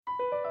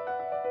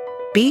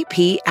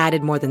BP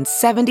added more than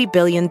 $70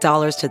 billion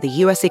to the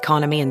U.S.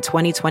 economy in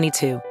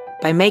 2022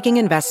 by making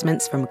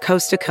investments from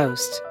coast to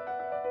coast.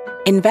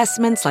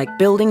 Investments like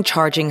building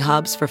charging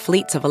hubs for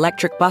fleets of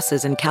electric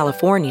buses in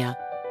California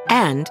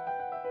and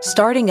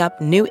starting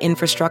up new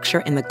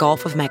infrastructure in the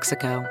Gulf of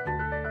Mexico.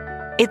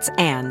 It's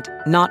and,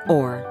 not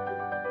or.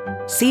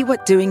 See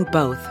what doing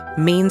both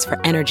means for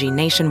energy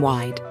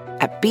nationwide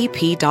at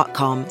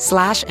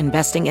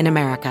bp.com/investing in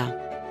America.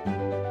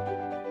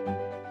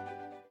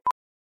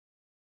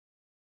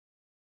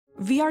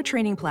 VR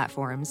training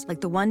platforms,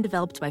 like the one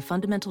developed by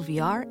Fundamental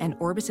VR and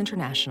Orbis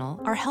International,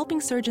 are helping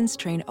surgeons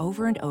train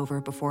over and over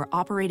before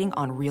operating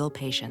on real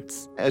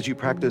patients. As you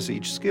practice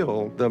each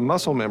skill, the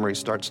muscle memory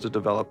starts to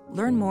develop.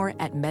 Learn more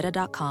at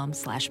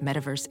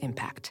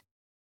meta.com/metaverseimpact.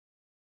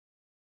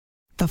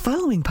 The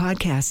following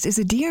podcast is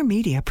a Dear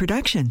Media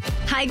production.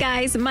 Hi,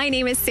 guys. My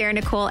name is Sarah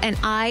Nicole, and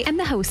I am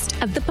the host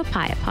of the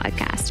Papaya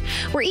Podcast,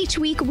 where each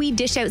week we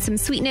dish out some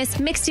sweetness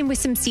mixed in with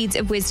some seeds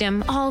of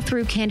wisdom, all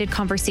through candid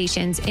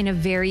conversations in a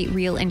very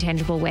real and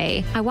tangible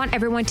way. I want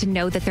everyone to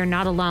know that they're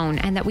not alone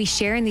and that we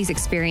share in these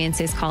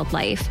experiences called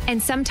life.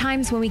 And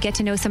sometimes when we get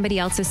to know somebody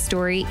else's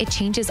story, it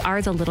changes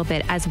ours a little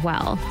bit as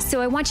well. So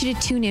I want you to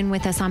tune in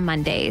with us on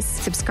Mondays,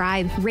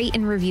 subscribe, rate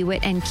and review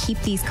it, and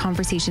keep these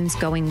conversations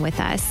going with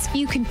us.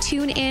 You can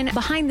tune in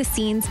behind the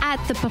scenes at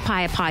the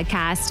Papaya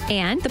Podcast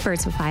and the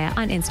Birds Papaya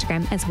on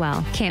Instagram as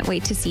well. Can't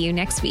wait to see you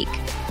next week.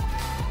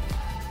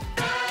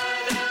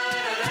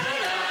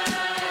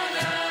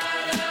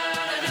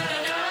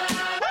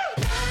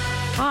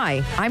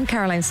 Hi, I'm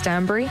Caroline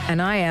Stanbury,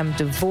 and I am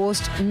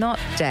divorced, not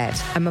dead.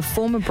 I'm a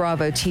former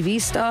Bravo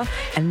TV star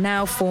and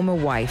now former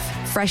wife.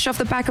 Fresh off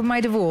the back of my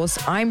divorce,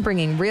 I'm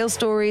bringing real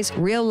stories,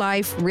 real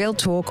life, real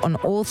talk on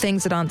all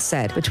things that aren't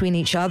said between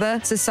each other,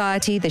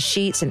 society, the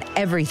sheets, and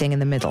everything in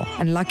the middle.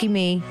 And lucky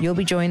me, you'll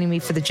be joining me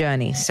for the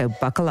journey, so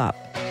buckle up.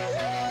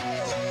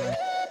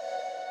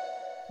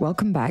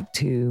 Welcome back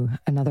to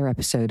another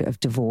episode of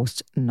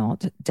Divorced,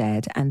 Not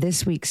Dead. And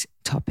this week's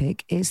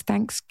topic is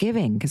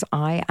Thanksgiving, because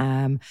I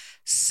am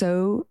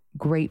so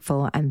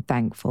grateful and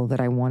thankful that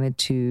I wanted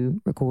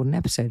to record an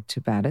episode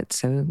about it.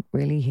 So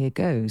really, here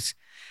goes.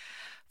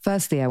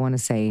 Firstly, I want to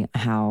say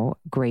how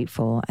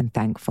grateful and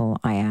thankful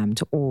I am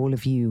to all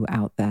of you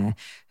out there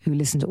who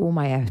listen to all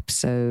my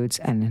episodes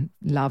and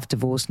love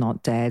Divorced,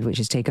 Not Dead, which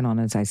has taken on,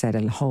 as I said,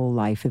 a whole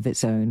life of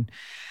its own.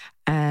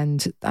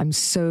 And I'm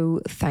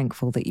so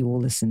thankful that you all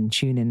listen,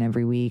 tune in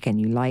every week,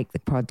 and you like the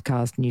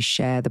podcast and you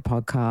share the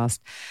podcast.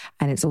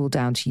 And it's all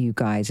down to you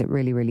guys. It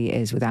really, really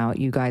is. Without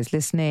you guys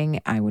listening,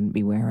 I wouldn't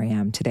be where I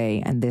am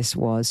today. And this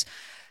was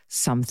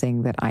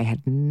something that I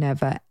had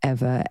never,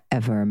 ever,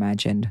 ever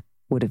imagined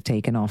would have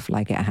taken off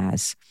like it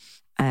has.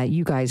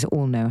 You guys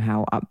all know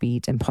how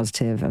upbeat and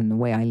positive and the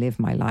way I live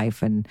my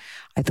life. And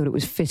I thought it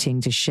was fitting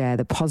to share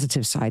the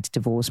positive side to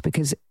divorce,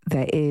 because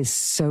there is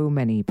so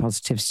many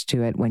positives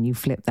to it when you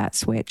flip that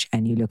switch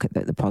and you look at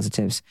the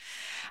positives.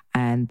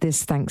 And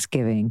this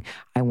Thanksgiving,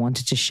 I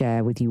wanted to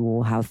share with you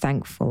all how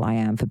thankful I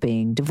am for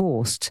being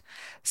divorced.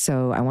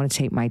 So I want to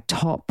take my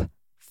top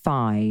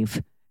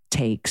 5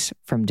 takes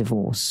from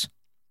divorce.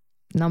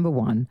 Number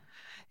 1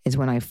 is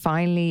when I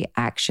finally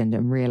actioned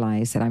and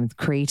realized that I'm the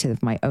creator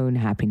of my own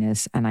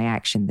happiness, and I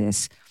actioned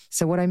this.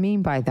 So what I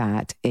mean by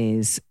that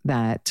is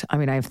that, I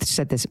mean, I've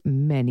said this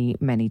many,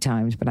 many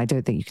times, but I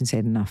don't think you can say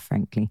it enough,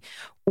 frankly.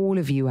 All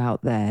of you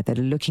out there that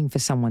are looking for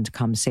someone to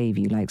come save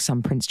you, like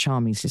some Prince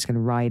Charming is just going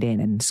to ride in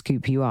and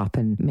scoop you up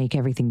and make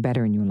everything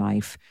better in your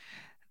life,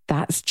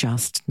 that's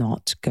just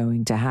not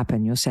going to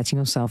happen. You're setting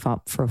yourself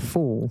up for a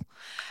fall.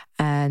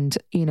 And,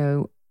 you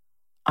know,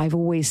 I've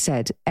always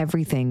said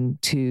everything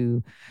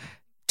to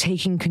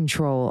taking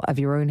control of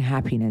your own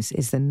happiness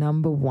is the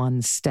number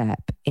 1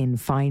 step in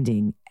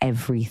finding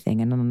everything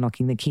and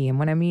unlocking the key. And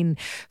when I mean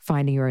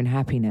finding your own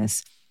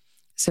happiness,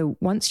 so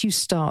once you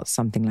start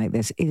something like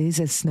this, it is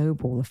a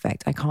snowball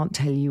effect. I can't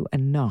tell you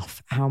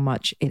enough how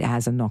much it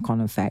has a knock-on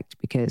effect,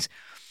 because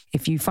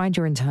if you find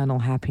your internal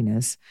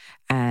happiness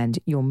and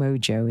your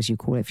mojo, as you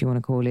call it, if you want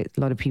to call it, a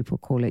lot of people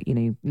call it, you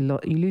know,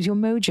 you lose your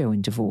mojo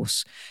in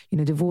divorce. You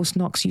know, divorce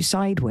knocks you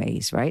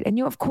sideways, right? And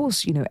you, of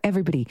course, you know,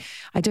 everybody,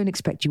 I don't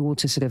expect you all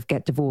to sort of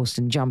get divorced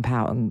and jump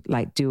out and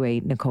like do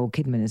a Nicole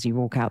Kidman as you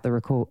walk out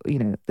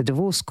the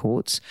divorce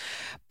courts.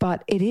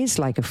 But it is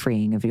like a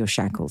freeing of your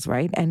shackles,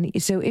 right? And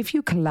so if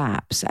you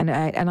collapse, and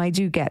I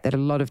do get that a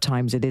lot of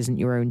times it isn't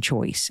your own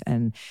choice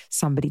and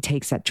somebody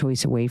takes that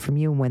choice away from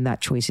you. And when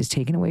that choice is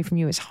taken away from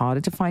you, it's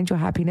harder to find your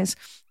happiness.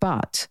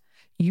 But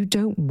you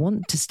don't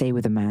want to stay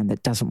with a man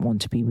that doesn't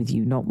want to be with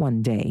you, not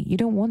one day. You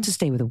don't want to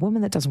stay with a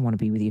woman that doesn't want to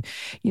be with you.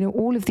 You know,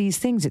 all of these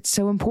things, it's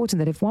so important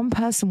that if one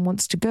person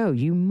wants to go,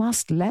 you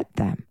must let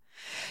them,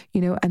 you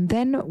know, and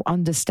then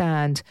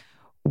understand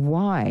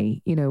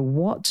why, you know,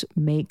 what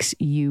makes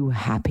you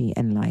happy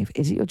in life?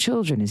 Is it your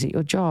children? Is it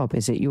your job?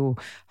 Is it your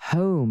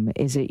home?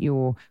 Is it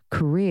your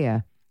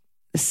career?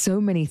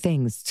 so many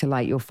things to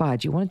light your fire.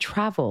 Do you want to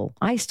travel?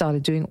 I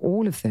started doing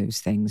all of those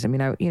things. I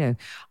mean,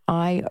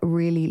 I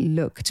really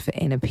looked for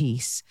inner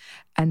peace.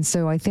 And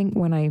so I think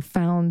when I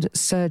found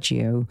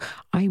Sergio,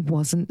 I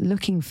wasn't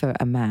looking for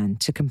a man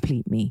to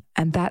complete me.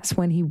 And that's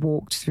when he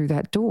walked through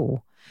that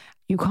door.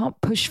 You can't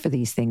push for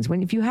these things.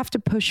 If you have to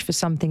push for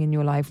something in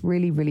your life,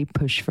 really, really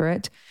push for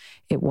it,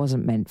 it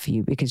wasn't meant for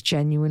you, because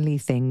genuinely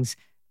things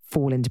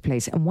fall into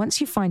place. And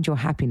once you find your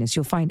happiness,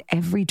 you'll find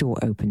every door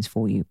opens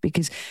for you,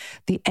 because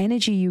the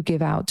energy you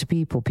give out to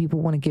people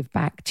want to give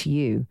back to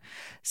you.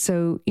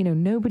 So,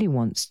 nobody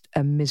wants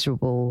a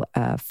miserable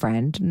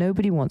friend.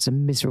 Nobody wants a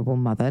miserable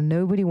mother.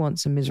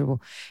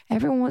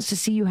 Everyone wants to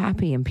see you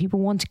happy, and people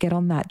want to get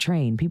on that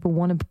train. People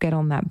want to get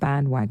on that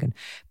bandwagon.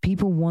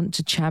 People want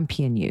to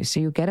champion you. So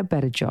you'll get a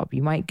better job.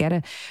 You might get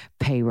a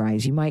pay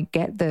rise. You might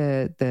get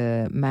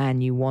the man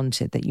you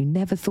wanted that you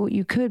never thought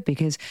you could,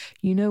 because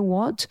you know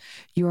what?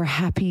 You're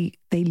happy.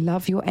 They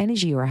love your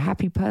energy. You're a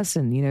happy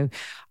person.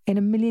 In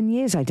a million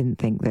years, I didn't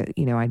think that,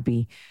 I'd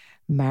be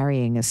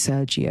marrying a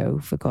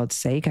Sergio, for God's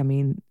sake. I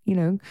mean,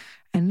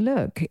 and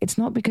look, it's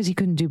not because he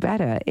couldn't do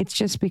better. It's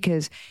just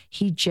because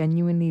he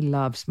genuinely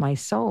loves my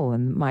soul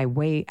and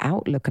my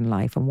outlook in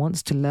life and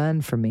wants to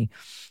learn from me.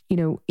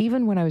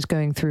 Even when I was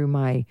going through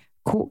my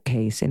court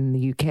case in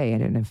the UK, I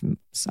don't know if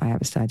I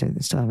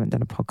still haven't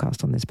done a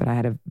podcast on this, but I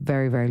had a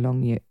very, very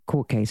long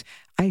court case.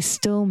 I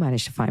still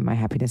managed to find my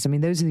happiness. I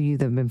mean, those of you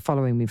that have been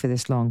following me for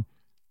this long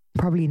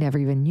probably never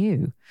even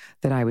knew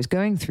that I was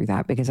going through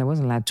that, because I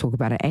wasn't allowed to talk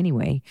about it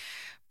anyway.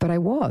 But I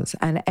was.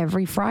 And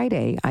every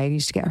Friday I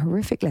used to get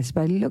horrific letters,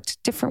 but I looked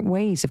at different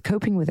ways of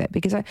coping with it,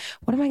 because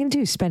what am I going to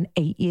do? Spend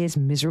 8 years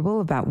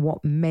miserable about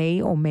what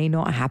may or may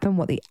not happen,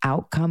 what the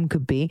outcome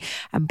could be.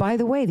 And by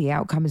the way, the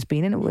outcome has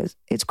been, and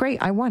it's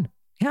great. I won.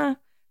 Yeah.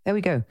 There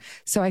we go.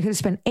 So I could have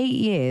spent 8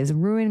 years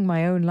ruining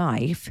my own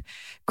life,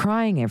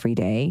 crying every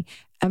day.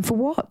 And for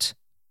what?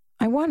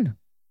 I won.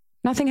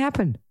 Nothing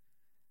happened.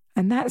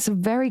 And that's a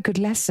very good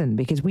lesson,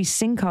 because we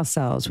sink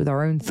ourselves with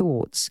our own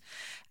thoughts.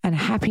 And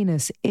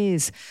happiness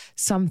is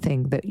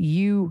something that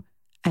you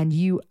and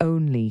you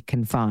only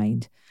can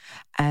find.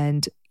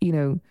 And,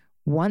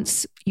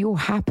 once you're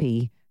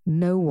happy,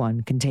 no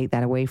one can take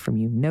that away from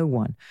you. No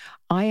one.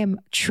 I am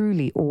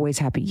truly always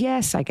happy.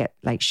 Yes, I get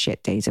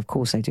shit days. Of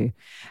course I do.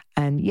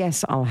 And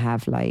yes, I'll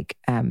have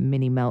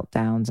mini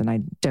meltdowns, and I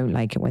don't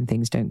like it when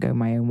things don't go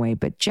my own way.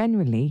 But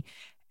generally,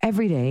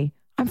 every day,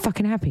 I'm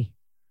fucking happy.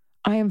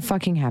 I am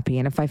fucking happy.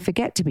 And if I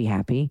forget to be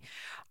happy,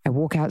 I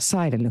walk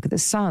outside and look at the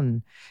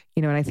sun,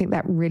 and I think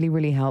that really,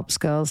 really helps.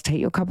 Girls, take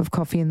your cup of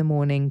coffee in the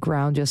morning,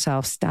 ground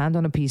yourself, stand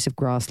on a piece of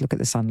grass, look at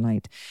the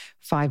sunlight.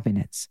 5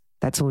 minutes.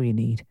 That's all you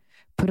need.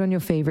 Put on your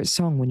favorite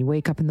song when you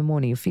wake up in the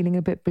morning. You're feeling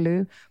a bit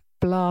blue?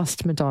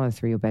 Blast Madonna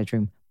through your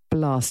bedroom.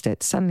 Blast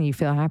it. Suddenly you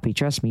feel happy.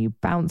 Trust me, you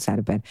bounce out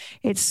of bed.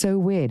 It's so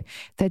weird.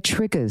 They're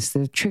triggers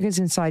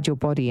inside your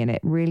body, and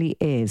it really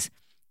is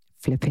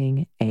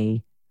flipping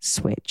a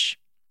switch.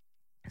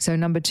 So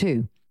number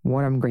 2,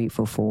 what I'm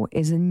grateful for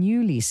is a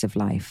new lease of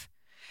life.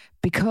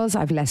 Because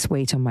I've less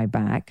weight on my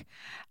back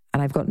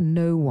and I've got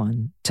no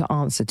one to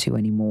answer to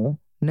anymore,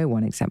 no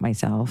one except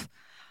myself,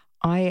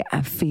 I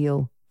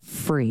feel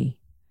free.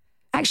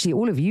 Actually,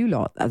 all of you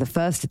lot are the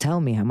first to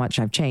tell me how much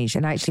I've changed.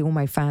 And actually, all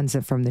my fans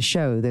are from the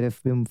show that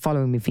have been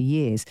following me for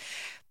years.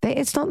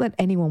 It's not that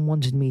anyone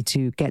wanted me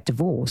to get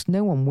divorced.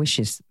 No one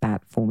wishes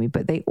that for me,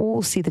 but they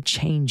all see the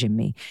change in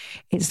me.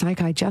 It's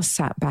like I just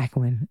sat back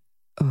and went,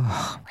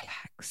 oh,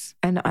 relax.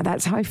 And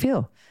that's how I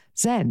feel.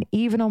 Zen.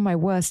 Even on my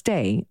worst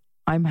day,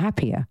 I'm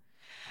happier.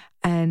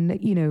 And,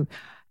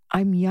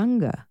 I'm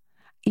younger.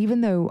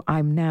 Even though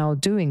I'm now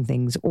doing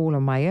things all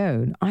on my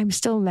own, I'm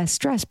still less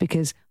stressed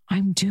because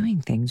I'm doing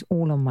things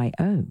all on my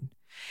own.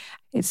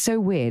 It's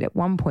so weird. At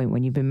one point,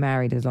 when you've been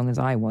married as long as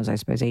I was, I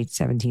suppose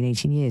 17,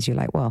 18 years, you're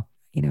like, well,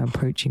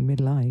 approaching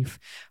midlife,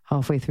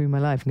 halfway through my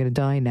life, I'm going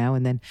to die now.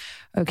 And then,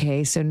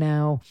 okay, so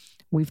now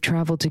we've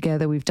traveled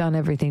together, we've done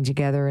everything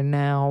together, and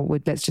now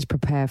let's just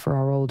prepare for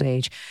our old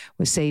age.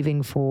 We're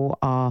saving for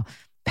our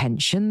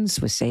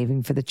pensions, we're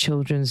saving for the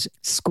children's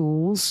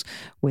schools,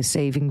 we're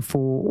saving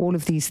for all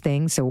of these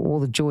things. So all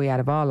the joy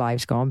out of our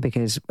lives gone,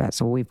 because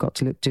that's all we've got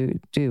to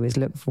do is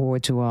look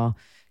forward to our,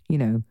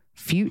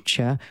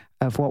 future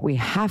of what we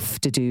have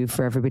to do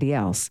for everybody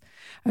else.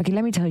 Okay,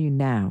 let me tell you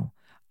now,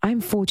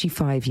 I'm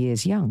 45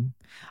 years young.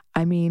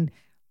 I mean,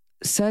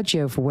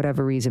 Sergio, for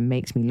whatever reason,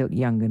 makes me look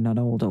younger, not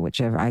older,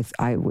 whichever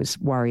I was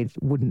worried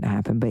wouldn't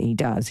happen, but he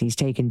does. He's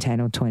taken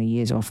 10 or 20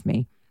 years off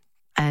me.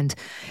 And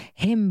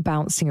him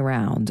bouncing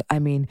around, I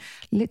mean,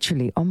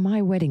 literally on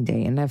my wedding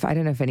day, and I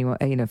don't know if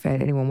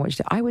anyone watched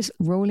it, I was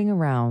rolling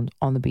around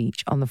on the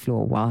beach, on the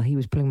floor, while he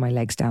was pulling my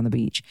legs down the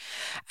beach.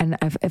 And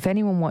if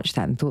anyone watched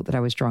that and thought that I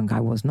was drunk,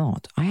 I was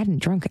not. I hadn't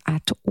drunk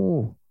at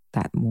all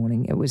that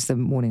morning. It was the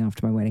morning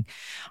after my wedding.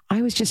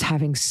 I was just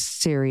having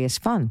serious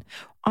fun.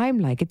 I'm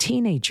like a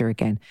teenager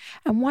again.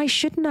 And why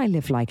shouldn't I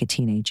live like a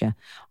teenager?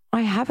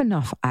 I have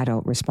enough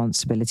adult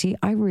responsibility.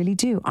 I really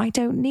do. I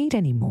don't need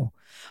any more.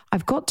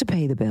 I've got to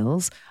pay the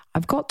bills.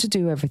 I've got to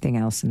do everything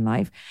else in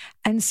life.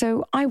 And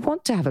so I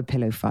want to have a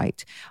pillow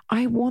fight.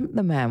 I want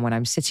the man when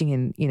I'm sitting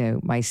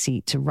in, my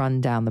seat to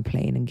run down the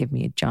plane and give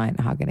me a giant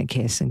hug and a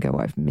kiss and go,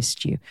 I've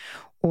missed you.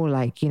 Or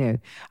like, we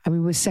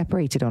were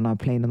separated on our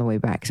plane on the way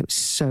back because it was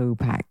so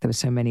packed. There were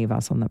so many of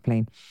us on that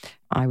plane.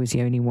 I was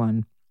the only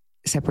one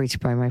separated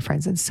by my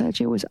friends, and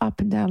Sergio was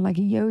up and down like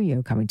a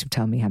yo-yo coming to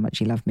tell me how much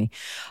he loved me.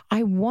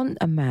 I want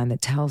a man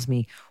that tells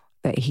me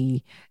that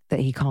he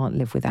can't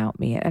live without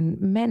me.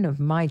 And men of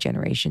my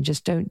generation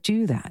just don't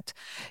do that,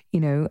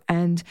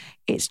 and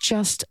it's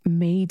just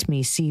made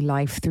me see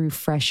life through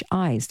fresh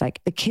eyes. Like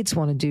the kids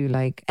want to do,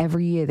 like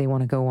every year they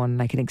want to go on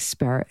like an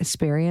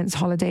experience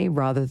holiday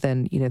rather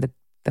than,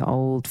 the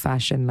old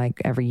fashioned,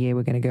 like every year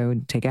we're going to go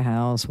and take a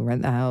house, we'll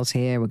rent the house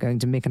here, we're going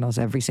to Mykonos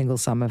every single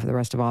summer for the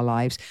rest of our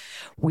lives.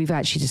 We've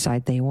actually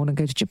decided they want to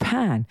go to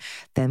Japan.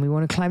 Then we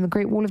want to climb the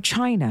Great Wall of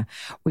China.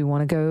 We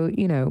want to go,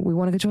 we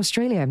want to go to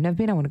Australia. I've never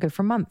been, I want to go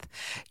for a month.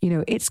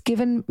 It's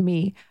given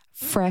me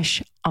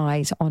fresh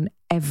eyes on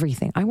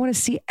everything. I want to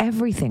see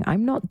everything.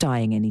 I'm not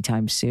dying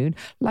anytime soon.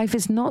 Life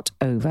is not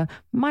over.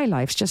 My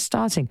life's just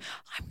starting.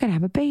 I'm going to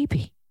have a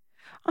baby.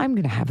 I'm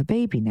going to have a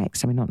baby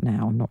next. I mean, not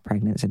now. I'm not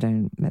pregnant, so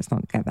let's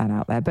not get that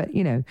out there. But,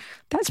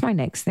 that's my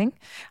next thing.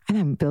 And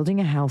I'm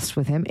building a house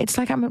with him. It's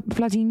like I'm a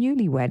bloody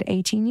newlywed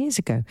 18 years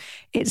ago.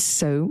 It's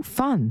so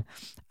fun.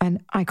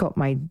 And I got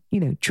my,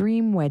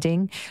 dream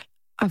wedding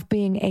of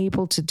being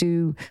able to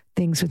do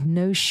things with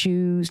no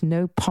shoes,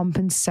 no pomp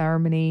and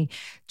ceremony.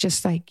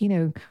 Just like,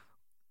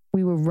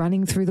 we were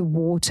running through the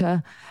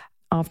water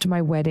after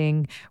my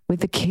wedding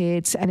with the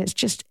kids, and it's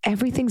just,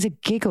 everything's a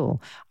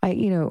giggle.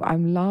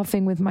 I'm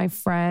laughing with my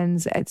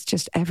friends. It's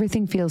just,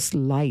 everything feels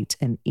light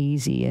and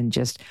easy, and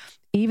just,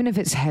 even if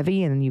it's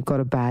heavy and you've got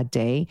a bad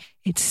day,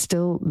 it's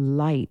still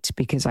light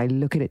because I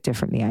look at it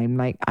differently. I'm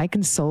like, I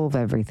can solve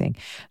everything.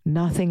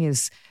 Nothing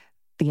is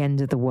the end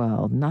of the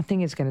world.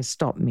 Nothing is going to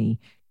stop me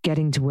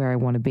getting to where I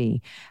want to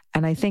be.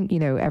 And I think,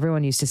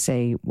 everyone used to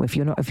say, if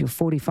you're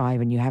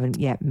 45 and you haven't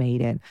yet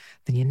made it,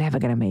 then you're never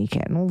going to make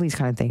it, and all these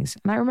kind of things.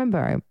 And I remember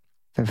I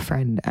have a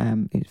friend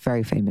who's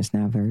very famous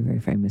now, very, very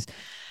famous.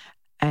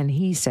 And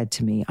he said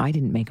to me, I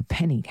didn't make a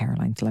penny,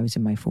 Caroline, till I was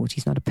in my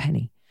 40s, not a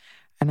penny.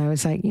 And I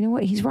was like, you know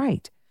what? He's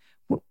right.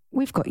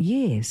 We've got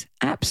years,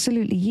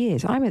 absolutely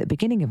years. I'm at the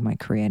beginning of my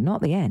career,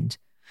 not the end.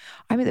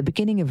 I'm at the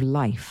beginning of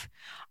life.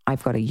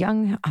 I've got a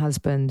young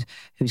husband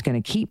who's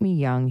going to keep me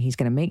young. He's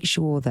going to make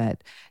sure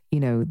that,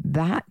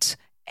 that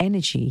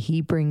energy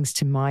he brings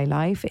to my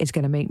life is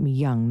going to make me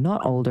young,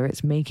 not older.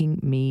 It's making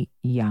me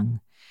young.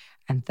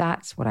 And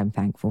that's what I'm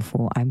thankful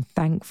for. I'm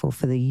thankful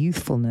for the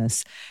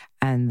youthfulness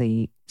and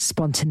the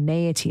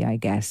spontaneity, I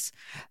guess,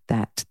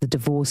 that the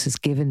divorce has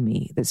given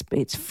me.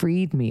 It's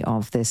freed me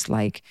of this,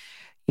 like,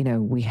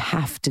 we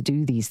have to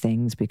do these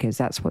things because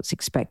that's what's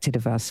expected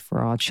of us for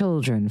our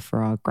children,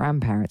 for our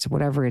grandparents,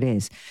 whatever it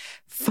is.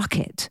 Fuck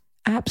it.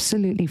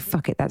 Absolutely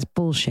fuck it. That's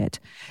bullshit.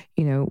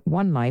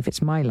 One life,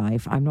 it's my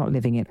life. I'm not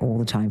living it all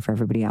the time for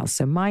everybody else.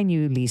 So my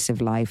new lease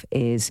of life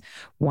is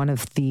one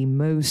of the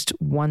most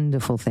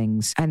wonderful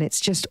things. And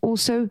it's just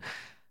also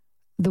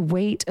the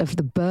weight of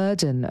the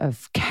burden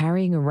of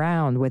carrying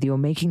around, whether you're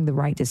making the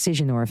right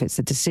decision or if it's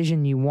the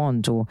decision you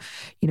want, or,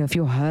 if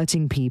you're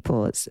hurting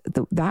people, it's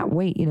that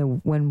weight,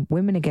 when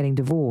women are getting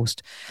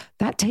divorced,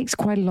 that takes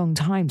quite a long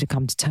time to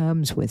come to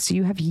terms with. So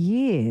you have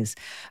years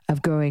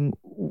of going,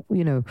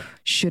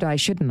 should I,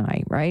 shouldn't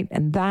I, right?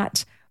 And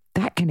that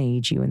can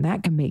age you and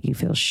that can make you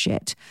feel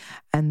shit.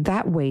 And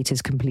that weight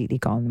is completely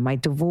gone. My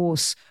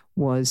divorce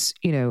was,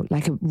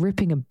 like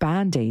ripping a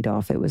Band-Aid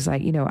off. It was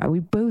like, we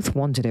both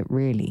wanted it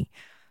really,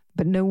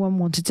 but no one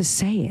wanted to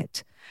say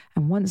it.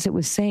 And once it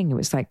was saying, it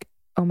was like,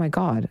 oh my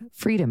God,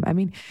 freedom. I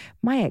mean,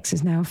 my ex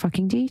is now a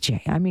fucking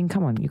DJ. I mean,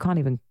 come on, you can't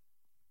even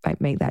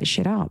make that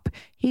shit up.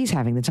 He's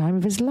having the time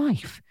of his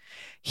life.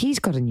 He's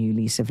got a new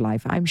lease of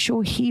life. I'm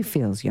sure he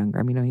feels younger.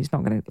 I mean, he's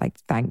not going to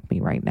thank me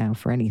right now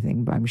for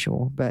anything, but I'm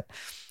sure. But,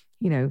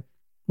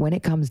 when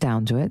it comes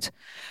down to it,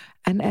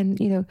 and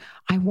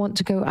I want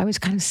to go. I was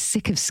kind of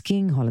sick of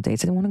skiing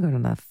holidays. I didn't want to go on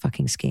another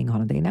fucking skiing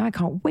holiday. Now I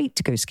can't wait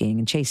to go skiing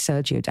and chase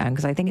Sergio down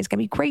because I think it's going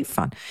to be great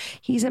fun.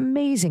 He's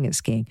amazing at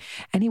skiing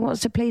and he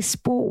wants to play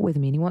sport with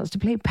me and he wants to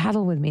play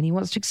paddle with me and he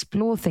wants to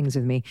explore things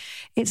with me.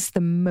 It's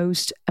the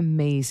most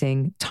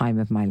amazing time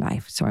of my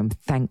life. So I'm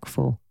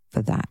thankful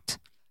for that.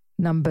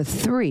 Number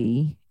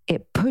 3,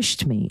 it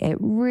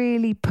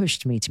really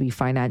pushed me to be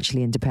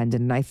financially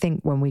independent. And I think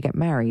when we get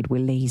married,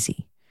 we're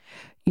lazy,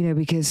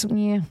 because,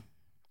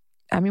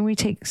 I mean, we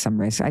take some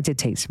risks. I did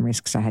take some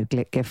risks. I had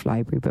Gift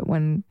Library, but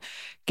when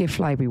Gift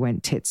Library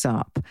went tits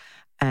up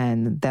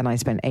and then I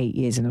spent 8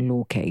 years in a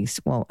law case,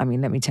 well, I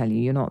mean, let me tell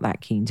you, you're not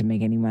that keen to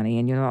make any money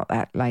and you're not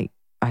that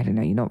you're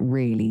not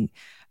really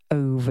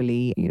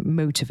overly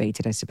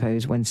motivated, I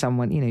suppose, when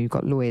someone, you've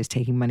got lawyers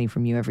taking money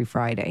from you every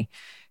Friday.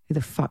 Who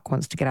the fuck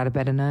wants to get out of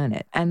bed and earn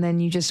it? And then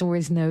you just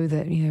always know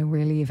that,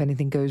 really, if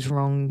anything goes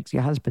wrong,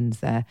 your husband's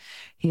there.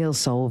 He'll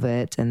solve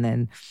it. And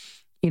then,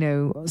 you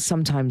know,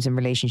 sometimes in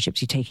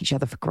relationships, you take each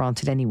other for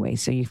granted anyway.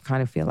 So you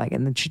kind of feel like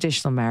in the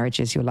traditional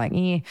marriages, you're like,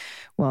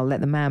 well,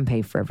 let the man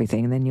pay for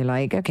everything. And then you're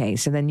like, okay,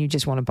 so then you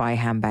just want to buy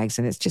handbags.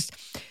 And it's just,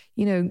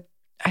 you know,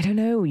 I don't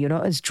know, you're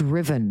not as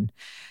driven.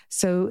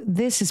 So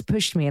this has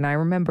pushed me. And I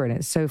remember, and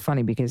it's so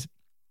funny because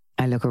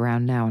I look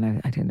around now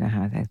and I don't know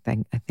how, I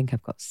think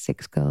I've got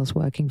 6 girls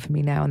working for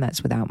me now. And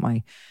that's without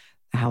my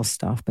house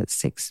staff, but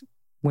 6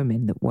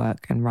 women that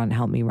work and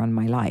help me run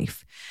my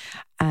life.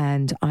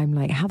 And I'm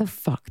like, how the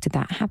fuck did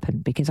that happen?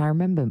 Because I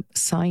remember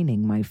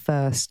signing my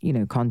first, you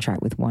know,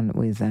 contract with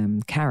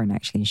Karen,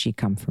 actually, and she'd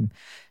come from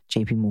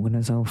JP Morgan. I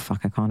was, oh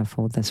fuck, I can't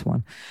afford this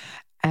one.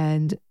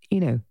 And, you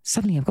know,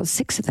 suddenly I've got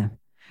 6 of them.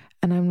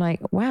 And I'm like,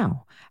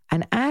 wow.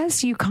 And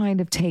as you kind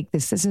of take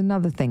this is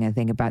another thing I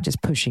think about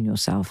just pushing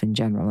yourself in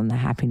general and the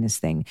happiness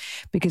thing.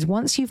 Because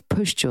once you've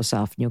pushed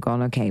yourself and you're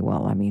gone, okay,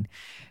 well, I mean,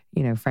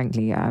 you know,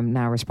 frankly, I'm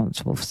now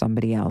responsible for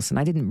somebody else. And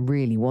I didn't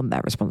really want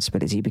that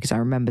responsibility because I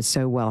remember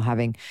so well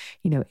having,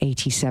 you know,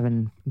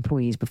 87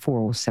 employees before,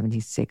 or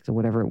 76 or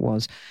whatever it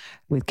was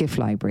with Gift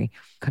Library.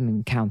 Couldn't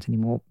even count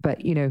anymore.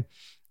 But, you know,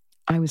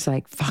 I was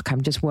like, fuck,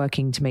 I'm just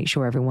working to make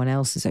sure everyone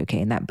else is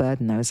okay. And that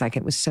burden, I was like,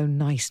 it was so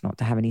nice not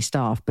to have any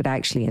staff. But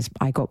actually, as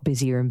I got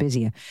busier and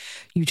busier,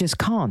 you just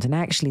can't. And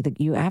actually,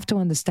 you have to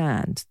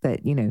understand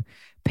that, you know,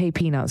 pay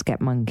peanuts, get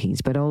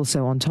monkeys. But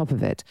also on top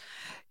of it,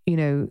 you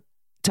know,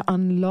 to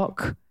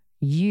unlock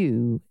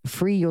you,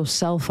 free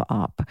yourself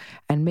up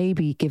and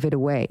maybe give it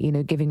away, you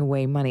know, giving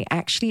away money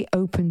actually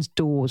opens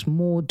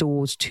more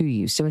doors to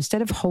you. So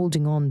instead of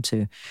holding on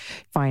to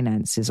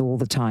finances all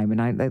the time,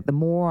 and the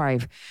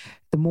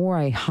more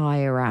I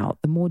hire out,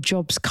 the more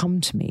jobs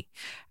come to me.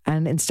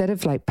 And instead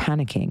of like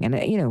panicking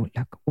and, you know,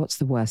 look, what's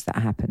the worst that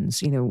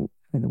happens? You know,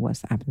 I mean, the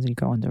worst that happens, you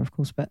go under, of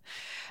course. But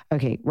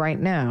okay, right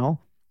now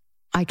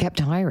I kept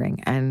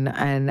hiring and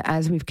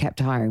as we've kept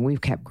hiring,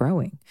 we've kept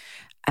growing.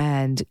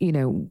 And, you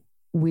know,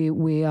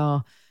 we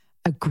are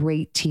a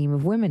great team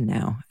of women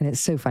now. And it's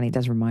so funny. It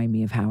does remind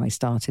me of how I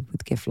started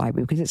with Gift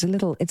Library because it's a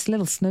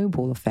little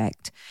snowball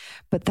effect.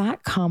 But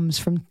that comes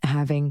from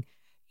having,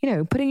 you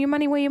know, putting your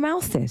money where your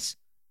mouth is,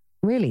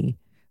 really.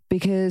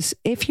 Because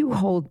if you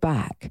hold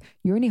back,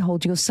 you only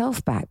hold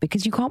yourself back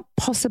because you can't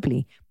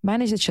possibly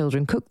manage the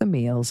children, cook the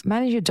meals,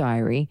 manage your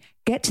diary,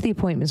 get to the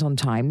appointments on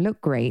time,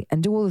 look great,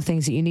 and do all the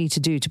things that you need to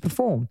do to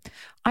perform.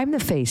 I'm the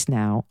face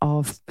now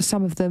of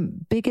some of the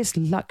biggest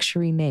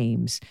luxury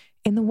names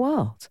in the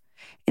world.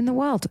 And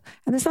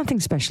there's nothing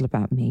special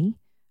about me.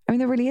 I mean,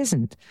 there really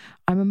isn't.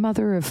 I'm a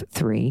mother of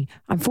 3.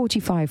 I'm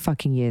 45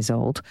 fucking years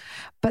old,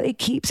 but it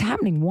keeps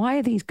happening. Why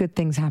are these good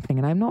things happening?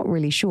 And I'm not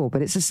really sure,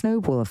 but it's a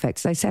snowball effect.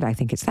 As I said, I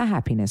think it's the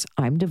happiness.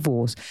 I'm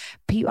divorced.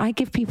 I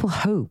give people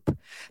hope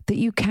that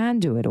you can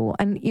do it all.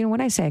 And, you know,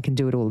 when I say I can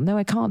do it all, no,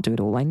 I can't do it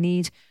all. I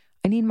need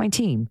my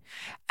team.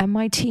 And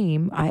my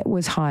team, I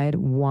was hired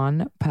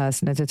one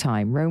person at a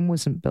time. Rome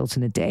wasn't built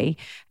in a day.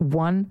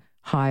 One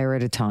hire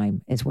at a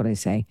time is what I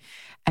say.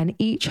 And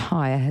each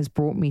hire has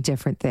brought me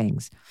different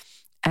things.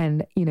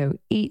 And, you know,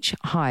 each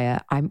hire,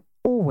 I'm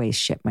always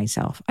shit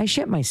myself. I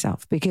shit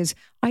myself because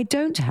I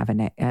don't have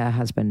a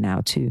husband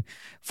now to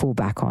fall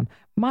back on.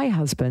 My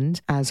husband,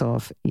 as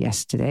of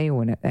yesterday, or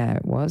when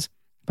it was,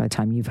 by the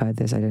time you've heard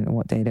this, I don't know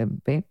what day it'll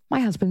be.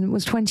 My husband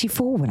was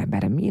 24 when I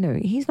met him. You know,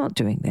 he's not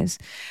doing this,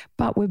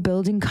 but we're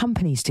building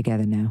companies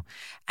together now.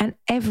 And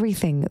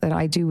everything that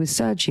I do with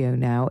Sergio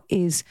now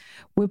is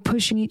we're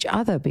pushing each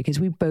other because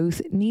we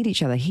both need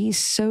each other. He's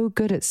so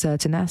good at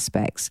certain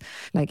aspects.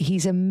 Like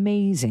he's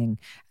amazing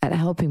at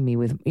helping me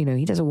with, you know,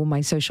 he does all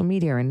my social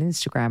media and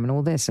Instagram and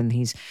all this. And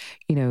he's,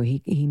 you know,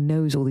 he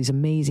knows all these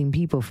amazing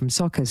people from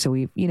soccer. So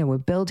we're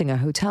building a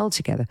hotel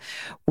together.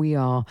 We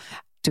are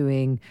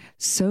doing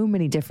so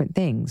many different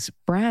things.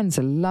 Brands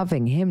are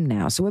loving him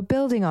now. So we're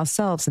building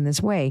ourselves in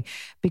this way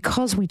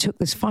because we took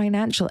this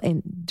financial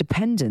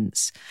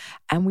independence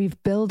and we're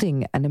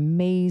building an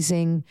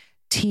amazing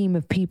team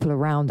of people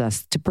around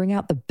us to bring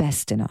out the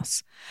best in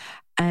us.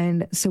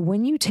 And so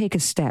when you take a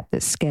step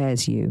that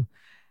scares you,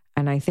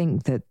 and I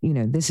think that, you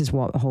know, this is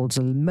what holds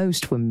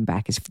most women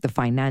back is the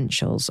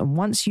financials. And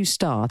once you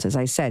start, as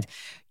I said,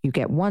 you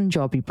get one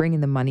job, you bring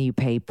in the money, you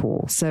pay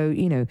Paul. So,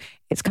 you know,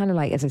 it's kind of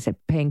like, as I said,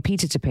 paying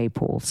Peter to pay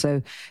Paul.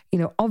 So, you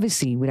know,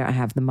 obviously we don't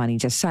have the money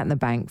just sat in the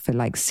bank for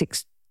like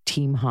 6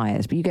 team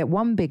hires, but you get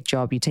one big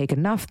job, you take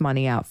enough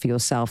money out for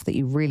yourself that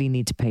you really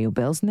need to pay your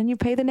bills, and then you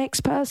pay the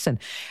next person.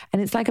 And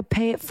it's like a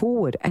pay it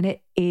forward. And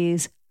it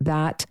is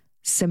that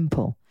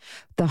simple.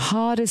 The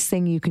hardest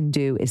thing you can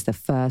do is the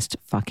first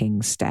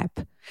fucking step.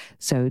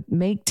 So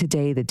make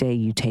today the day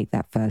you take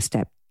that first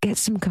step. Get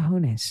some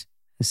cojones,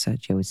 as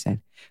Sergio has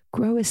said.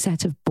 Grow a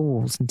set of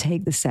balls and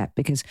take the step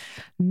because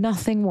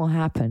nothing will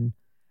happen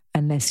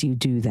unless you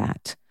do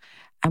that.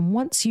 And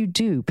once you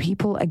do,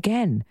 people,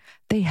 again,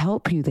 they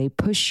help you, they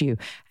push you,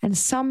 and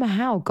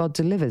somehow God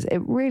delivers.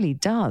 It really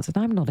does.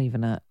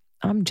 And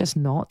I'm just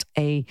not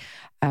a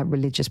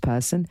religious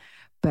person,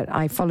 but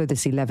I follow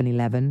this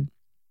 11:11.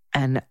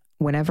 And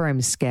whenever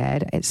I'm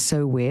scared, it's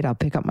so weird. I'll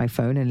pick up my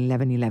phone and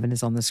 11:11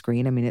 is on the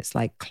screen. I mean, it's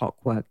like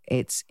clockwork.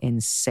 It's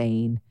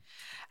insane.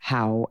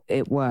 how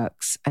it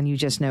works. And you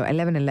just know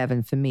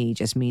 11-11 for me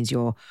just means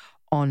you're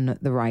on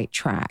the right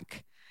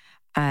track.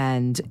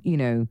 And, you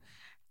know,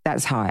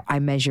 that's how I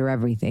measure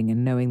everything,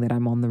 and knowing that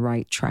I'm on the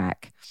right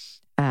track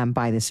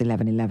by this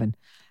 11-11.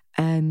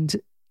 And,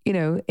 you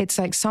know, it's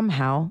like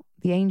somehow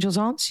the angels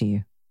answer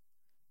you.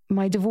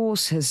 My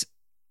divorce has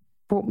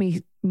brought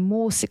me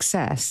more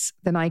success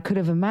than I could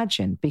have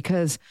imagined,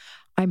 because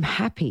I'm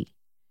happy.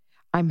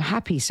 I'm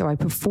happy, so I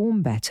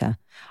perform better.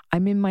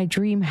 I'm in my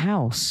dream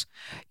house.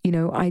 You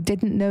know, I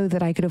didn't know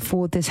that I could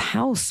afford this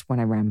house when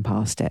I ran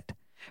past it,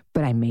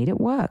 but I made it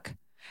work.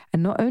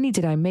 And not only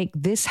did I make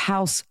this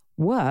house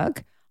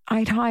work,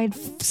 I'd hired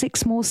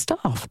 6 more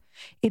staff.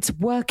 It's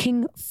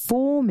working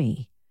for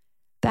me.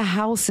 The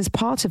house is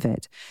part of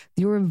it.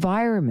 Your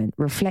environment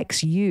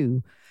reflects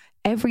you.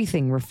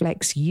 Everything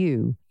reflects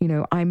you. You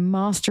know, I'm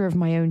master of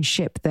my own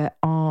ship. There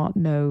are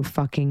no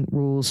fucking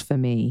rules for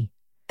me.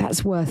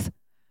 That's worth,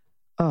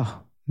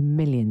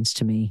 millions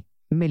to me.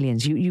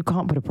 Millions. You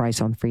can't put a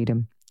price on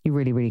freedom. You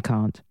really, really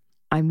can't.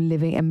 I'm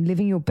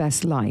living your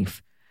best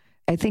life.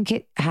 I think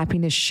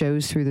happiness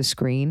shows through the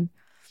screen.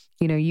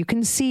 You know, you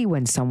can see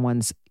when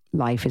someone's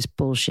life is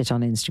bullshit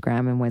on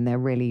Instagram and when they're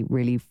really,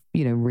 really,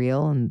 you know,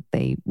 real, and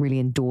they really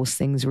endorse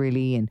things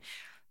really, and,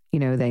 you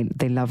know,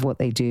 they love what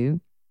they do.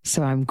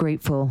 So I'm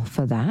grateful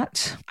for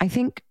that. I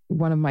think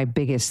one of my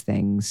biggest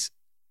things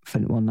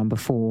number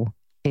 4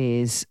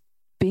 is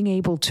being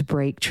able to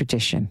break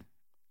tradition.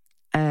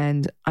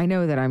 And I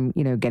know that I'm,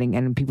 you know,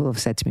 and people have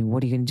said to me,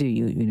 what are you going to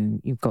do?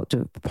 You've got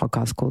a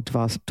podcast called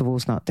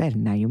Divorce Not Dead,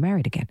 and now you're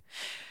married again.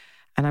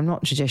 And I'm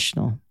not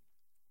traditional.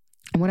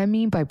 And what I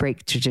mean by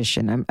break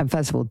tradition, and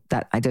first of all,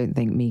 that I don't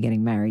think me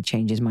getting married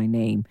changes my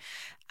name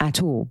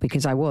at all,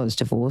 because I was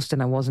divorced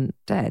and I wasn't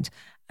dead.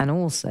 And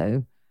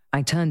also,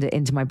 I turned it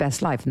into my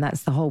best life. And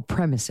that's the whole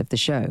premise of the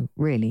show,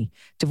 really.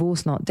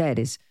 Divorce Not Dead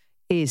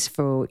is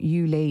for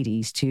you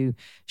ladies to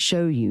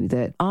show you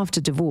that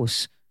after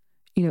divorce,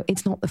 you know,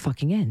 it's not the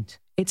fucking end.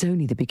 It's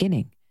only the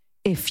beginning,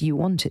 if you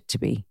want it to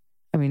be.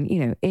 I mean,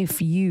 you know,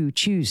 if you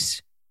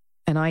choose,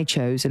 and I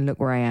chose, and look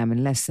where I am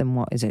in less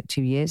than,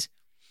 2 years?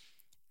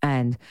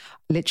 And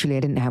literally, I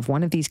didn't have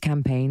one of these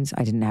campaigns.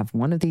 I didn't have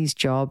one of these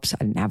jobs.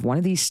 I didn't have one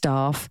of these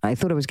staff. I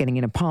thought I was getting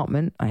an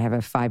apartment. I have a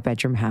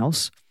 5-bedroom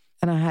house.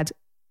 And I had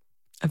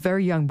a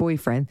very young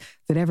boyfriend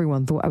that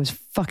everyone thought I was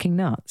fucking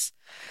nuts.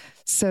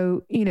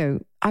 So, you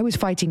know, I was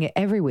fighting it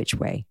every which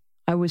way.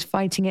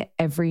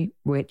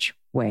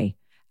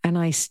 And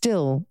I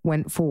still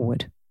went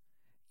forward.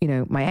 You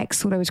know, my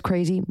ex thought I was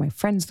crazy. My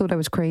friends thought I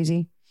was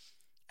crazy.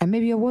 And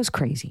maybe I was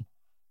crazy.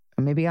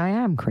 Or maybe I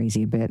am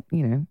crazy, but,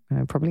 you know,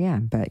 I probably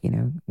am, but, you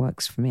know,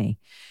 works for me.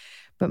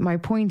 But my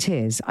point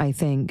is, I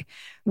think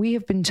we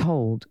have been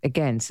told,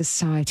 again,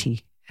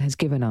 society has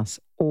given us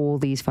all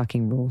these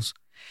fucking rules,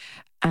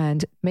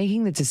 and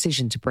making the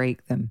decision to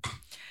break them.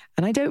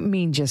 And I don't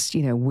mean just,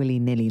 you know,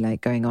 willy-nilly,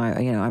 like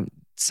going,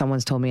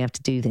 someone's told me I have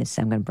to do this,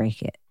 so I'm going to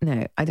break it.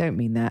 No, I don't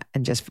mean that,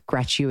 and just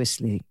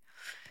gratuitously.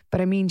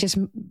 But I mean just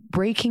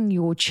breaking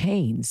your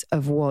chains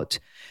of what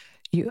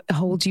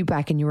holds you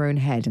back in your own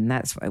head. And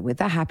that's with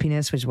the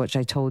happiness, which is what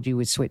I told you,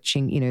 with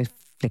switching, you know,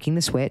 flicking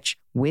the switch,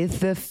 with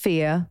the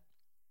fear,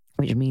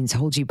 which means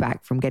holds you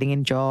back from getting a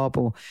job,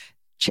 or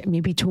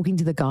maybe talking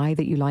to the guy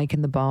that you like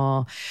in the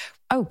bar.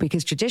 Oh,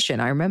 because tradition.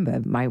 I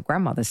remember my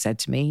grandmother said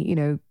to me, you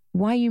know,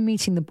 why are you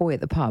meeting the boy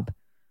at the pub?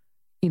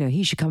 You know,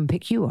 he should come and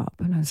pick you up.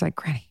 And I was like,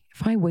 Granny,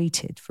 if I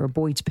waited for a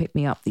boy to pick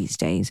me up these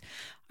days,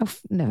 I'll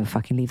never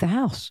fucking leave the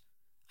house.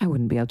 I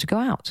wouldn't be able to go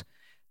out.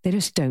 They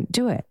just don't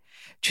do it.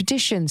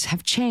 Traditions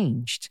have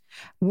changed.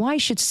 Why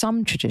should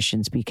some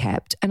traditions be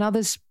kept and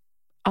others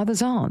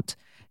aren't?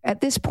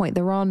 At this point,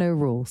 there are no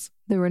rules.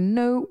 There are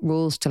no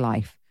rules to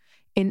life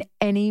in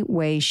any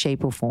way,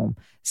 shape or form.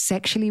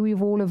 Sexually,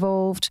 we've all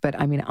evolved. But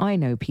I mean, I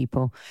know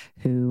people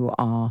who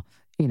are,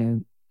 you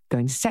know,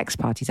 going to sex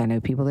parties. I know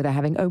people that are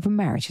having open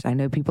marriages. I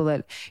know people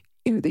that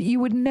you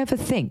would never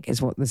think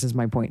this is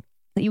my point,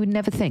 that you would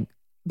never think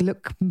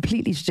look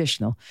completely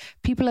traditional.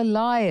 People are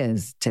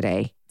liars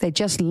today. They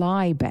just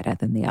lie better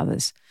than the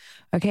others.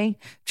 Okay?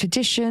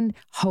 Tradition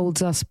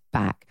holds us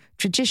back.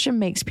 Tradition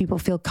makes people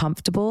feel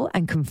comfortable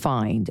and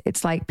confined.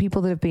 It's like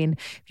people that if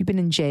you've been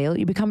in jail,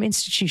 you become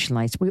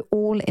institutionalized. We're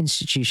all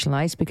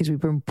institutionalized because we've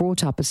been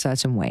brought up a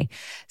certain way.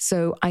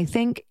 So I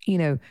think, you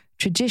know,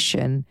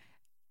 tradition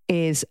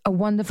is a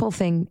wonderful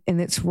thing in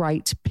its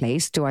right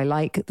place. Do I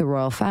like the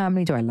royal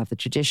family? Do I love the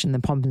tradition, the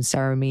pomp and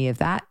ceremony of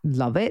that?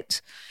 Love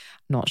it.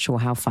 Not sure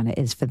how fun it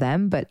is for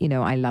them, but, you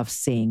know, I love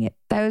seeing it.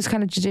 Those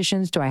kind of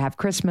traditions. Do I have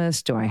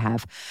Christmas? Do I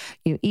have,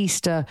 you know,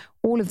 Easter?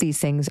 All of these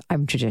things,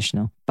 I'm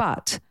traditional.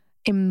 But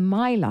in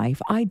my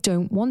life, I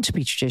don't want to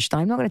be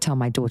traditional. I'm not going to tell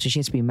my daughter she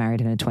has to be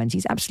married in her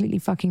 20s. Absolutely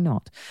fucking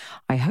not.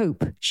 I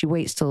hope she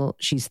waits till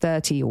she's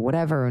 30 or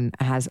whatever and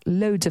has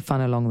loads of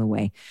fun along the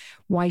way.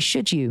 Why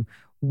should you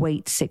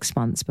wait 6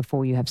 months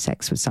before you have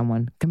sex with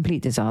someone?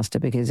 Complete disaster,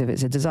 because if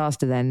it's a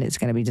disaster, then it's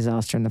going to be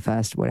disaster in the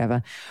first,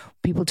 whatever.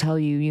 People tell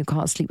you you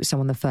can't sleep with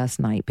someone the first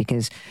night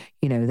because,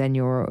 you know, then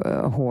you're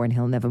a whore and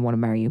he'll never want to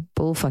marry you.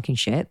 Bull fucking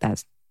shit.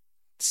 That's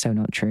so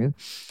not true.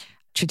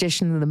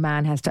 tradition that the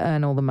man has to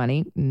earn all the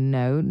money?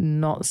 No,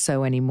 not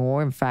so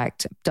anymore. In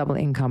fact, double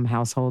income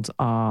households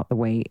are the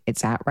way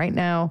it's at right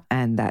now.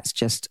 And that's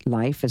just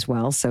life as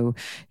well. So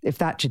if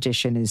that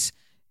tradition is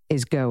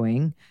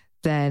going,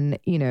 then,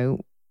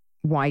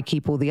 why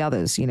keep all the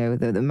others?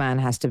 The man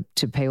has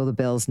to pay all the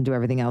bills and do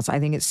everything else. I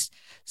think it's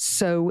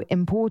so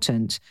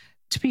important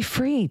to be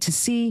free, to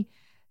see,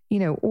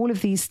 all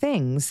of these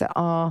things that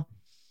are,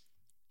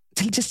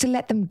 to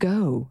let them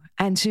go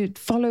and to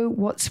follow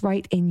what's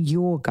right in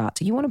your gut.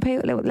 You want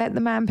to let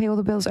the man pay all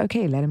the bills?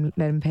 Okay, let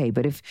him pay.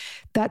 But if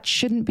that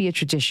shouldn't be a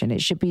tradition,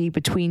 it should be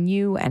between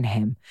you and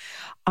him.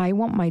 I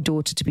want my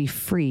daughter to be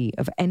free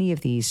of any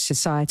of these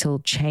societal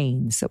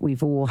chains that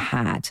we've all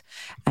had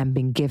and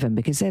been given,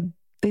 because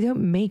they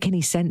don't make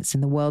any sense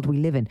in the world we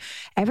live in.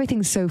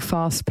 Everything's so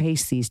fast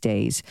paced these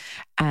days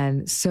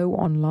and so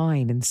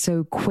online and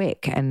so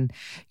quick. And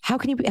how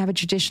can you have a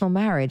traditional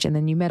marriage and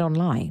then you met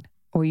online?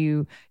 Or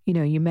you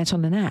met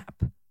on an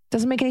app?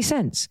 Doesn't make any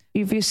sense.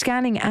 If you're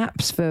scanning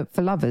apps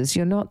for lovers,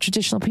 you're not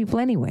traditional people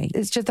anyway.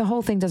 It's just the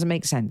whole thing doesn't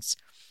make sense.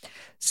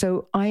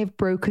 So I have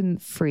broken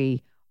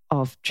free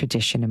of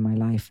tradition in my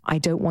life. I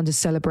don't want to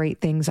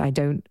celebrate things I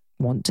don't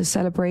want to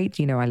celebrate.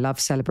 I love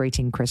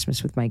celebrating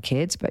Christmas with my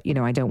kids, but,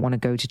 I don't want to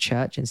go to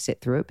church and sit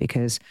through it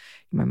because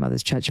my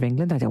mother's Church of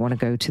England. I don't want to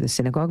go to the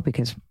synagogue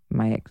because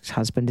my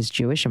ex-husband is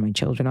Jewish and my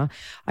children are.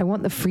 I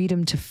want the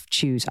freedom to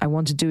choose. I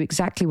want to do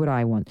exactly what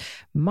I want.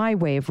 My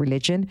way of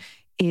religion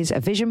is a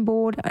vision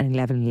board and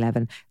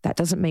 11:11. That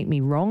doesn't make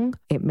me wrong.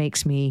 It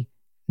makes me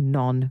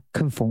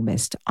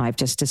non-conformist. I've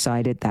just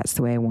decided that's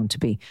the way I want to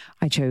be.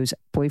 I chose a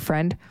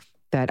boyfriend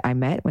that I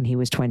met when he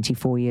was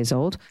 24 years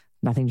old.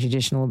 Nothing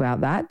traditional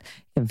about that.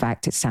 In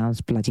fact, it sounds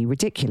bloody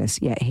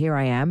ridiculous. Yet here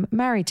I am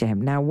married to him.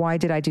 Now, why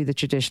did I do the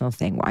traditional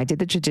thing? Well, I did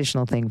the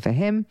traditional thing for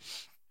him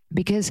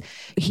because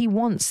he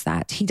wants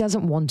that. He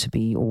doesn't want to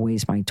be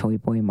always my toy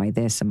boy and my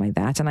this and my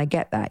that. And I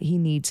get that. He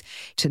needs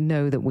to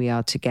know that we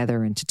are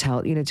together and to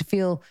tell, to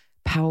feel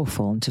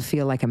powerful and to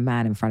feel like a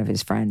man in front of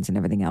his friends and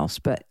everything else.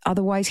 But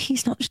otherwise,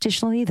 he's not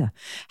traditional either.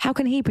 How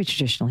can he be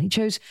traditional? He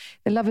chose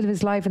the love of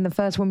his life and the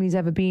first woman he's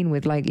ever been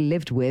with,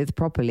 lived with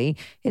properly,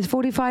 is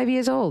 45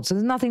 years old. So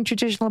there's nothing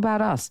traditional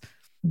about us.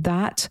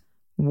 That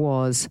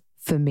was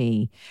for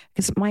me,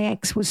 because my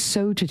ex was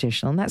so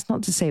traditional. And that's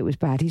not to say it was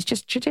bad. He's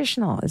just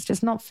traditional. It's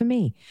just not for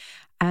me.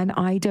 And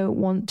I don't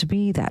want to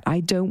be that.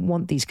 I don't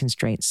want these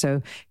constraints.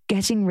 So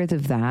getting rid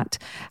of that,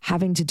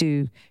 having to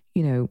do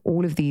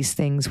all of these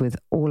things with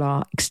all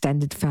our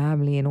extended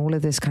family and all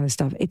of this kind of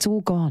stuff, it's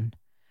all gone.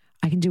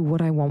 I can do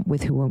what I want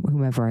with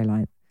whomever I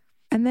like.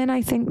 And then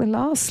I think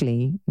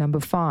lastly, number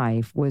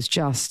 5 was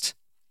just,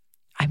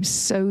 I'm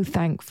so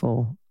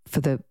thankful for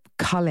the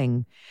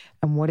culling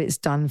and what it's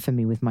done for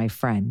me with my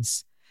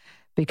friends.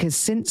 Because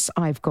since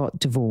I've got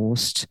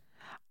divorced,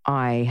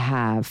 I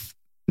have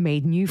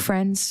made new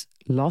friends,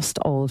 lost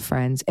old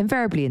friends,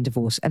 invariably in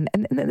divorce. And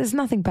there's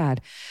nothing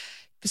bad.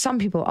 Some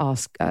people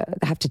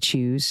have to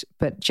choose,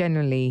 but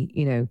generally,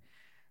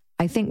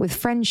 I think with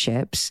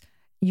friendships,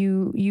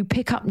 you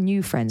pick up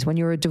new friends. When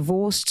you're a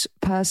divorced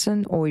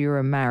person or you're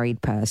a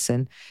married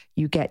person,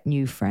 you get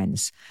new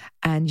friends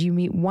and you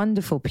meet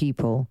wonderful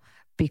people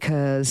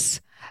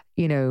because,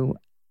 you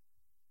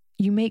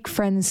make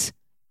friends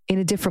in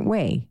a different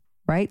way.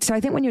 Right. So I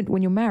think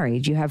when you're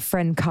married, you have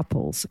friend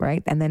couples,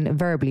 right? And then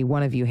invariably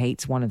one of you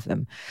hates one of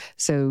them.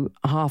 So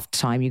half the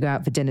time you go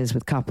out for dinners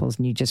with couples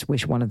and you just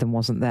wish one of them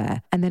wasn't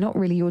there. And they're not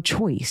really your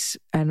choice.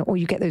 Or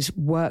you get those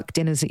work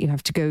dinners that you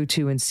have to go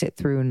to and sit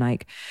through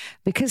and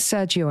because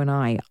Sergio and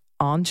I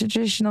aren't a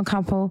traditional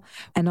couple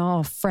and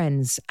our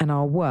friends and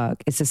our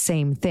work is the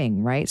same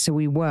thing, right? So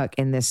we work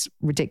in this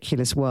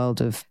ridiculous world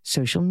of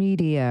social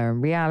media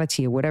and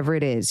reality or whatever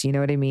it is. You know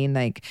what I mean?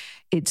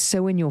 It's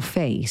so in your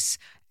face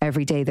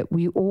every day that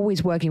we're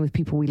always working with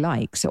people we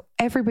like. So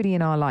everybody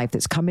in our life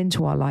that's come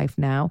into our life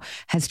now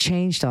has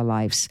changed our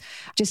lives.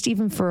 Just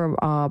even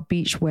for our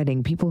beach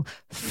wedding, people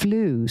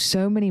flew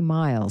so many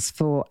miles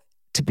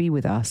to be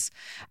with us.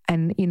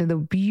 And, the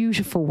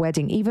beautiful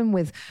wedding, even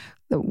with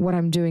what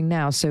I'm doing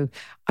now. So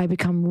I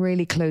become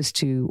really close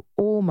to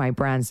all my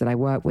brands that I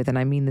work with. And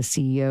I mean the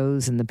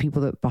CEOs and the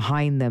people that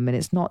behind them. And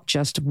it's not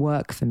just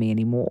work for me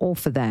anymore or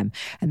for them.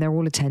 And they're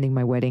all attending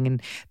my wedding and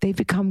they've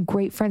become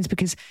great friends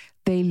because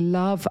they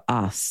love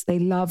us. They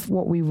love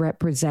what we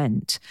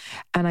represent.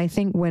 And I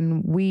think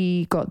when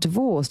we got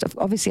divorced,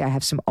 obviously I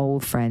have some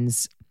old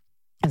friends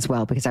as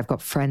well, because I've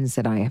got friends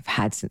that I have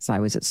had since I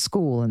was at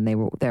school and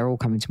they're all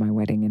coming to my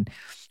wedding. And,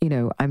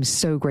 I'm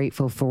so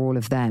grateful for all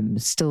of them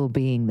still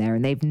being there.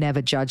 And they've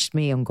never judged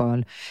me and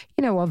gone,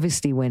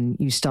 obviously when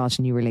you start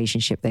a new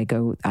relationship, they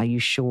go, are you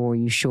sure? Are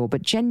you sure?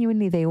 But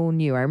genuinely, they all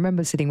knew. I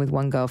remember sitting with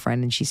one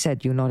girlfriend and she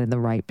said, you're not in the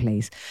right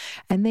place.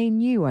 And they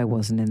knew I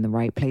wasn't in the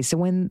right place. So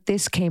when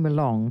this came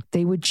along,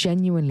 they were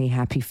genuinely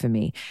happy for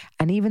me.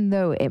 And even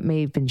though it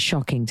may have been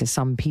shocking to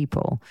some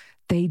people,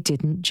 they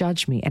didn't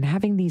judge me. And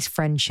having these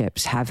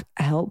friendships have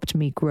helped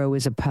me grow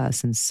as a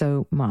person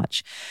so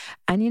much.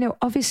 And,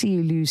 obviously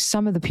you lose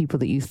some of the people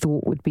that you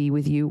thought would be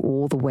with you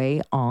all the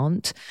way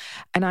aren't.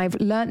 And I've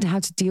learned how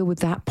to deal with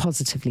that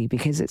positively,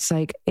 because it's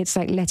like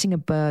letting a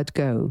bird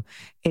go.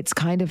 It's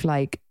kind of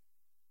like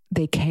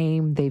they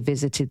came, they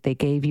visited, they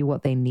gave you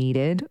what they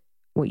needed,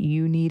 what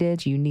you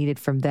needed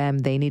from them,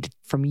 they needed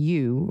from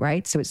you,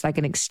 right? So it's like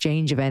an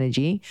exchange of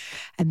energy,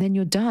 and then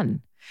you're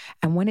done.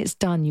 And when it's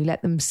done, you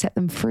let them set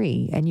them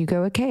free, and you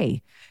go,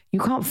 okay, you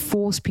can't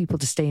force people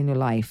to stay in your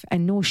life,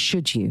 and nor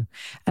should you.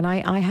 And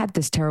I had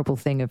this terrible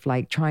thing of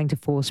like trying to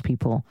force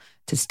people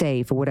to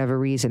stay for whatever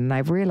reason. And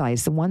I've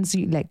realized the ones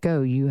you let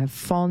go, you have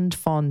fond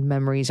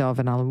memories of,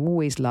 and I'll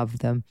always love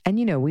them. And,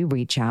 you know, we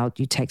reach out,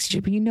 you text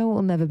you, but you know, it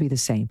will never be the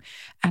same.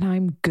 And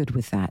I'm good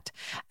with that.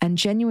 And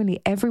genuinely,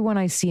 everyone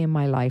I see in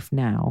my life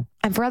now,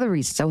 and for other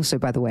reasons also,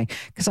 by the way,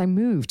 because I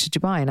moved to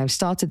Dubai and I've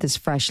started this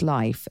fresh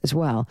life as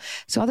well.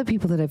 So other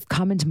people that have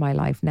come into my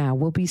life now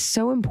will be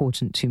so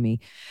important to me,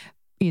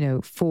 you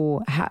know,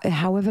 for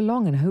however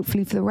long, and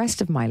hopefully for the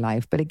rest of my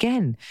life. But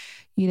again,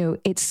 you know,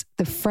 it's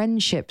the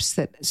friendships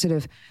that sort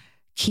of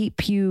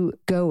keep you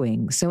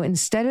going. So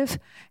instead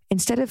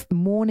of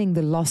mourning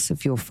the loss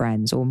of your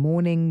friends or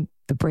mourning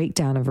the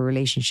breakdown of a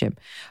relationship,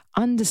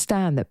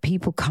 understand that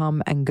people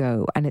come and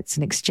go, and it's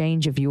an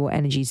exchange of your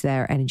energies,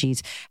 their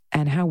energies,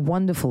 and how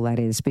wonderful that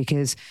is.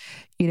 Because,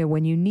 you know,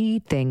 when you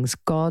need things,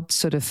 God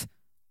sort of,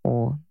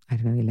 or I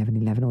don't know,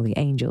 1111 or the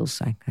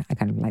angels, I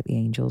kind of like the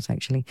angels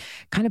actually,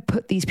 kind of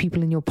put these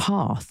people in your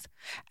path,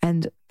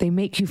 and they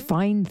make you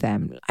find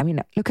them. I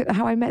mean, look at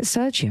how I met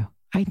Sergio.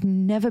 I'd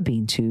never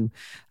been to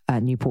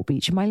Newport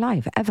Beach in my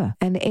life, ever.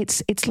 And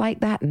it's like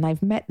that. And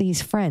I've met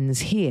these friends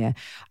here.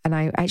 And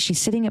I actually,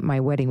 sitting at my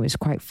wedding, was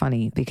quite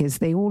funny, because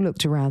they all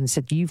looked around and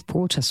said, you've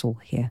brought us all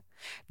here.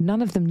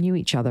 None of them knew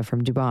each other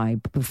from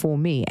Dubai before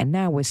me. And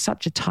now we're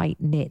such a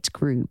tight-knit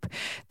group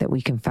that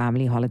we can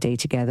family holiday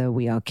together.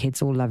 Our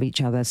kids all love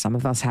each other. Some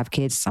of us have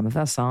kids, some of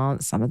us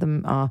aren't. Some of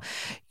them are,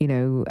 you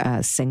know,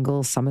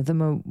 single. Some of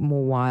them are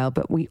more wild,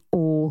 but we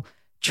all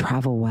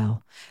travel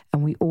well,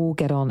 and we all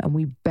get on, and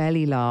we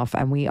belly laugh,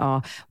 and we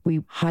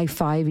high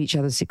five each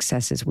other's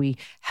successes. We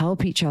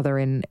help each other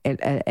in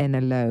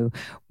a low.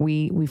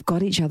 We've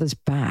got each other's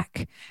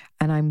back.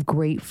 And I'm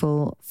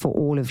grateful for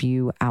all of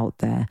you out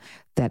there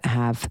that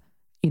have,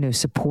 you know,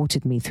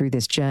 supported me through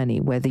this journey,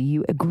 whether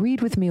you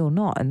agreed with me or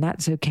not. And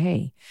that's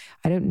okay.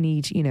 I don't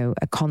need, you know,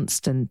 a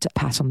constant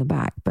pat on the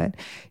back, but,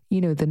 you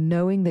know, the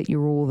knowing that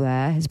you're all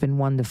there has been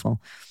wonderful.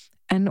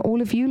 And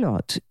all of you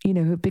lot, you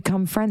know, who've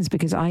become friends,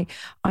 because I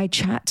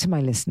chat to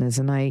my listeners,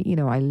 and I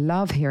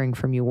love hearing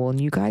from you all.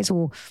 And you guys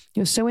all,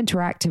 you're so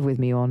interactive with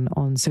me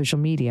on social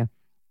media.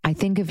 I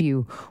think of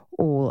you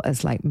all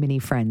as like mini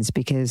friends,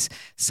 because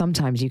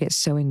sometimes you get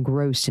so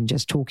engrossed in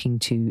just talking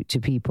to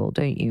people,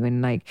 don't you?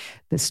 And like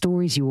the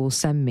stories you all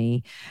send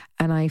me,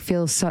 and I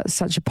feel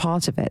such a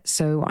part of it.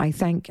 So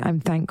I'm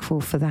thankful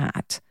for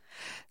that.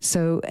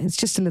 So it's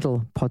just a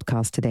little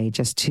podcast today,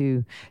 just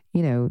to,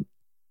 you know,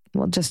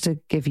 well, just to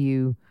give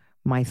you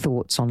my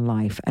thoughts on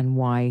life and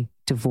why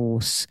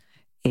divorce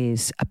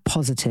is a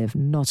positive,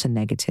 not a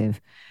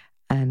negative,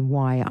 and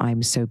why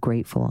I'm so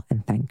grateful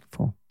and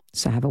thankful.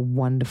 So have a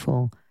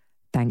wonderful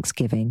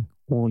Thanksgiving,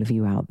 all of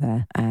you out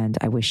there. And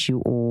I wish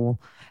you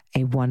all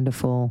a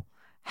wonderful,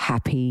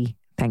 happy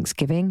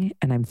Thanksgiving.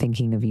 And I'm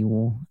thinking of you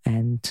all.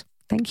 And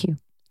thank you.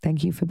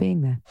 Thank you for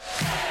being there.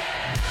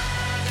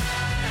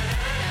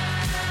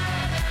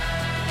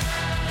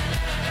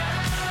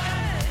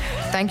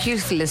 Thank you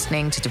for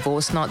listening to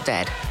Divorce Not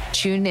Dead.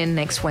 Tune in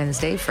next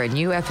Wednesday for a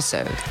new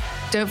episode.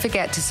 Don't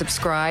forget to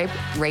subscribe,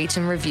 rate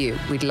and review.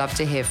 We'd love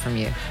to hear from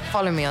you.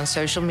 Follow me on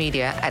social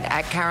media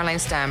at Caroline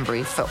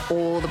Stanbury for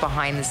all the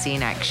behind the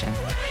scene action.